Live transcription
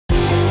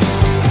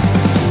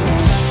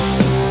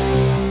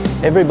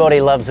Everybody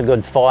loves a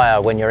good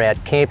fire when you're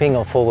out camping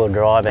or four-wheel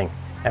driving,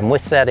 and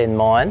with that in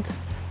mind,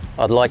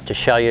 I'd like to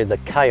show you the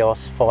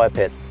CAOS Fire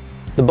Pit.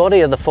 The body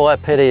of the fire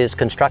pit is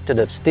constructed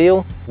of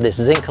steel, this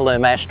zinc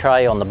aluminum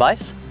ashtray on the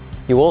base.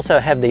 You also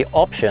have the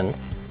option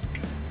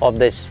of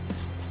this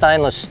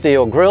stainless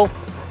steel grill.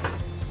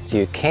 So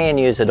you can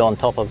use it on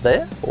top of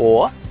there,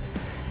 or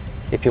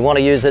if you want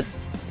to use it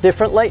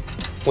differently,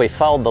 we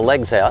fold the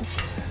legs out,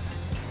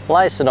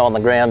 place it on the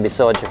ground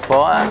beside your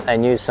fire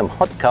and use some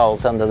hot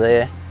coals under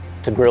there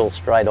to grill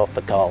straight off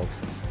the coals.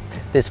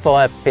 This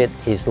fire pit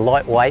is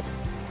lightweight,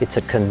 it's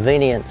a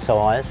convenient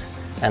size,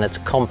 and it's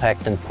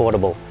compact and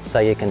portable, so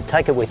you can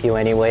take it with you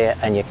anywhere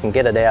and you can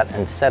get it out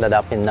and set it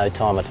up in no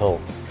time at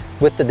all.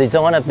 With the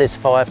design of this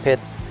fire pit,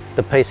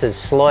 the pieces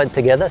slide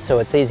together so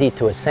it's easy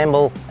to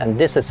assemble and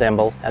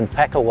disassemble and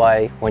pack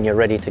away when you're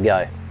ready to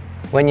go.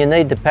 When you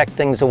need to pack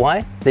things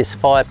away, this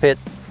fire pit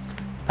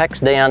packs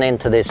down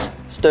into this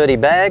sturdy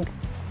bag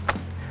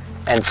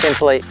and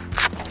simply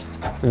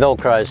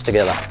velcros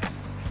together.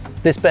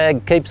 This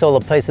bag keeps all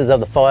the pieces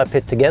of the fire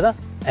pit together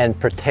and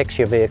protects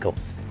your vehicle.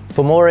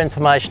 For more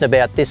information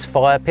about this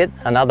fire pit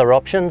and other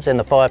options in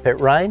the fire pit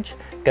range,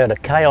 go to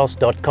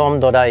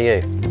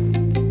caos.com.au.